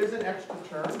 There is an extra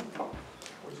term,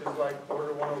 which is like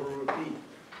order 1 over root B.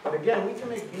 But again, we can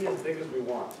make B as big as we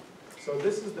want. So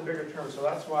this is the bigger term, so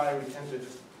that's why we tend to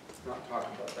just not talk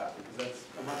about that, because that's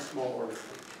a much smaller order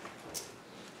term.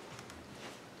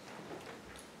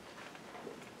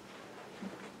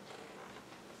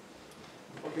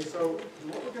 Okay, so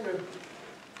what we're going to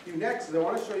do next is I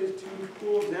want to show you 2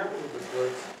 cool examples of this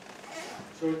works,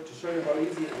 so to show you how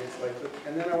easy it is.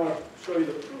 And then I want to show you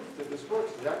the proof that this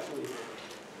works is actually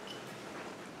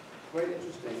quite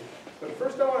interesting. But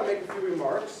first I want to make a few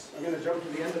remarks. I'm going to jump to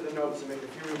the end of the notes and make a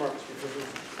few remarks because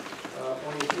there's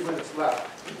only a few minutes left.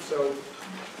 So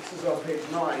this is on page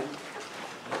 9.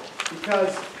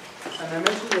 Because, and I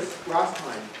mentioned this last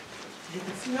time, you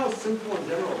can see how simple and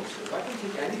general this is. I can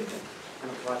take anything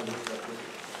and apply to bootstrap.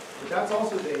 But that's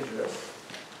also dangerous.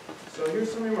 So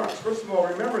here's some remarks. First of all,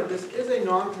 remember this is a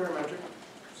non-parametric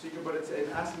procedure, but it's an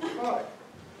asymptotic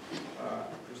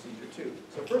procedure too.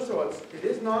 So first of all, it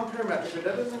is non-parametric, but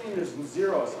that doesn't mean there's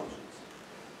zero assumptions.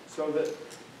 So that,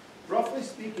 roughly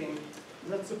speaking,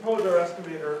 let's suppose our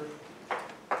estimator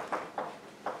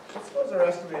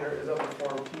is of the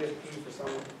form T of P for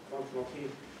some functional T.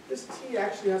 This T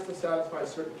actually has to satisfy a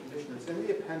certain condition. It's in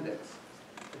the appendix.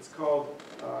 It's called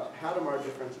Hadamard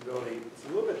differentiability. It's a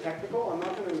little bit technical. I'm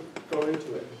not going to go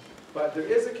into it. But there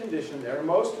is a condition there.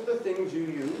 Most of the things you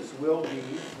use will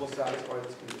satisfy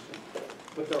this condition.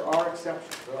 But there are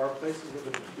exceptions. There are places where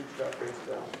the bootstrap breaks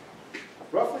down.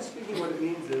 Roughly speaking, what it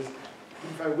means is,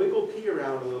 if I wiggle P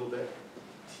around a little bit,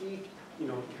 T,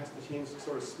 has to change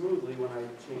sort of smoothly when I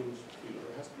change P.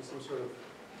 There has to be some sort of,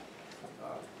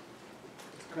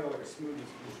 it's kind of like a smooth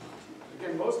distribution of T.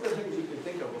 Again, most of the things you can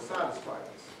think of will satisfy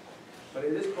this. But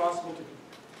it is possible to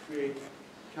create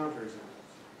counterexamples.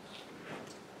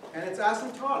 And it's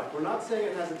asymptotic. We're not saying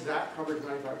it has exact coverage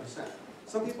 95%.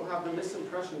 Some people have the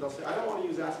misimpression, they'll say, I don't want to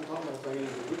use asymptotic methods, I'm going to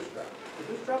use a bootstrap. The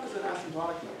bootstrap is an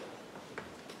asymptotic method.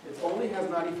 It only has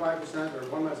 95% or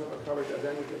 1 measure of coverage, and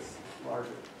then it gets larger.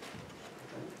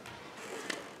 Okay?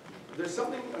 There's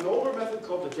an older method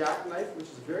called the jackknife, which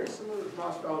is very similar to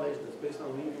cross-validation. It's based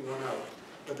on leaving one out.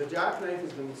 But the jackknife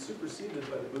has been superseded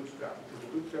by the bootstrap, because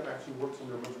the bootstrap actually works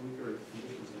under much weaker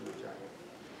conditions than the jackknife.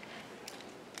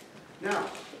 Now,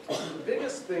 the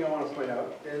biggest thing I want to point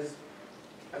out is,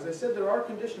 as I said, there are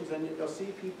conditions, and you'll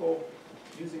see people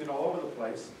using it all over the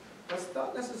place. That's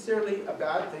not necessarily a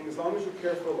bad thing, as long as you're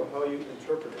careful about how you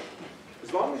interpret it.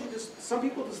 As long as you some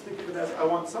people just think of it as, I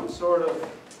want some sort of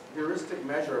heuristic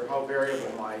measure of how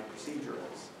variable my procedure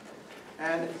is.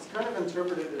 And it's kind of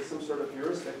interpreted as some sort of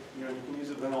heuristic, you can use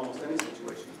it in almost any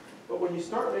situation. But when you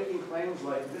start making claims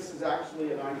like, this is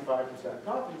actually a 95%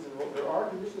 confidence interval, there are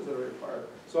conditions that are required.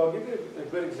 So I'll give you a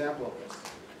good example of this.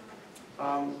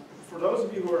 For those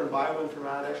of you who are in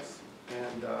bioinformatics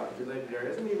and related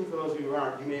areas, and even for those of you who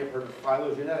aren't, you may have heard of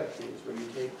phylogenetic trees, where you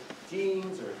take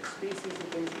genes or species and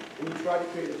things, and you try to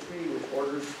create a tree which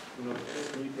orders,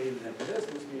 this mutated into this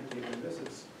mutated into this.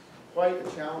 It's quite a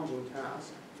challenging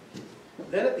task.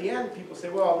 Then at the end, people say,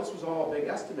 well, this was all a big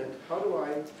estimate. How do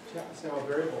I say how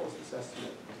variable is this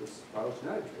estimate of this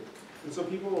phylogenetic tree? And so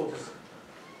people will just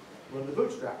run the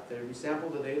bootstrap. They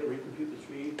resample the data, recompute the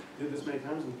tree, do this many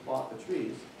times, and plot the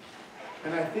trees.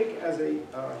 And I think as a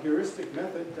heuristic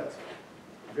method, that's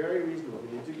very reasonable.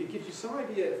 It gives you some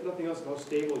idea, if nothing else, of how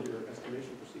stable your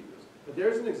estimation procedure is. But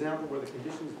there's an example where the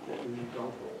conditions that we need don't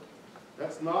hold.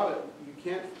 That's not you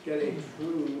can't get a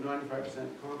true 95%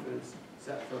 confidence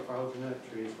set for a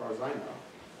phylogenetic tree, as far as I know,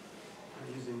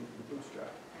 using the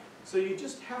bootstrap. So you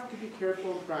just have to be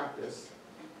careful in practice.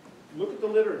 Look at the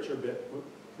literature bit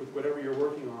with whatever you're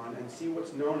working on, and see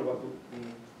what's known about the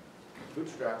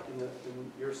bootstrap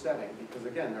in your setting. Because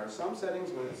again, there are some settings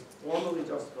when it's formally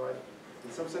justified,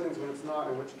 and some settings when it's not,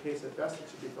 in which case at best it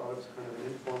should be thought of as kind of an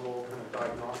informal kind of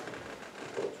diagnostic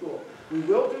tool. We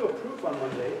will do a proof on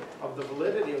Monday of the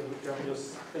validity of bootstrap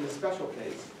in a special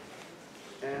case,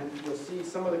 and you'll see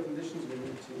some of the conditions we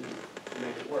need to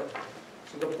make it work.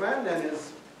 So the plan then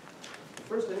is,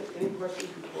 first, any questions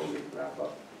before we wrap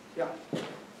up? Yeah?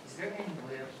 Is there any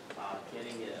way of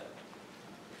getting an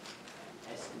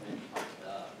estimate of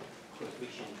the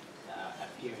coefficient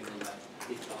appearing in the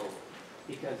digital?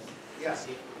 Because yes,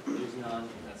 if there's none,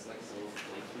 that's like so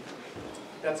flaky.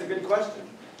 That's a good question.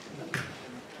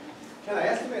 Can I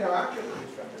estimate how accurate the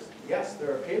bootstrap is? Yes,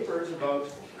 there are papers about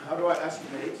how do I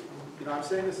estimate. I'm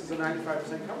saying this is a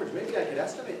 95% coverage. Maybe I could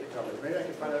estimate the coverage. Maybe I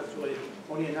could find out it's really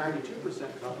only a 92%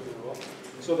 confidence interval.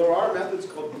 So there are methods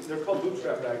they're called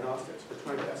bootstrap diagnostics for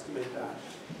trying to estimate that.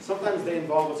 Sometimes they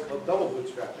involve what's called double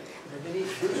bootstrapping. In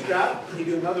each bootstrap, you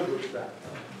do another bootstrap.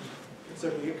 So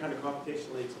it can get kind of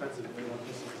computationally expensive if you want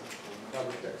to see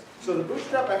coverage fix. So the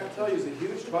bootstrap, I have to tell you, is a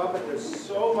huge topic. There's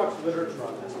so much literature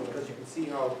on this because you can see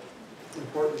how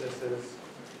important this is.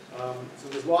 So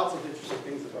there's lots of interesting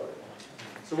things about it.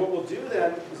 So what we'll do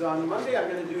then is on Monday I'm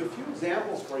going to do a few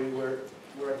examples for you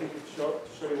where I think to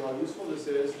show you how useful this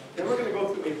is. Then we're going to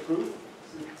go through a proof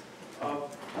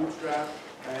of bootstrap,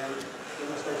 and then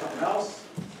we'll start something else.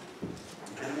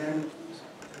 And then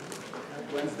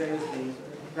Wednesday is the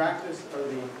practice or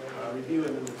the review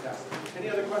and then the test. Any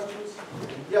other questions?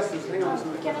 Yes, there's hang on.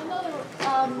 Can I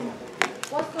know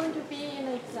what's going to be in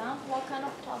the exam? What kind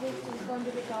of topics is going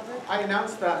to be covered? I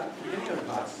announced that at the beginning of the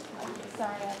class.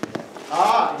 Sorry.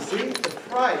 You see? The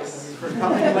price for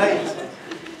coming late.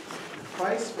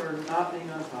 twice for not being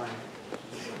on time.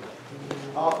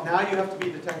 Oh, now you have to be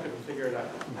a detective and figure it out.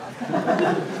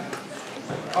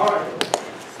 All right.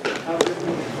 Have a good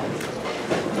meeting.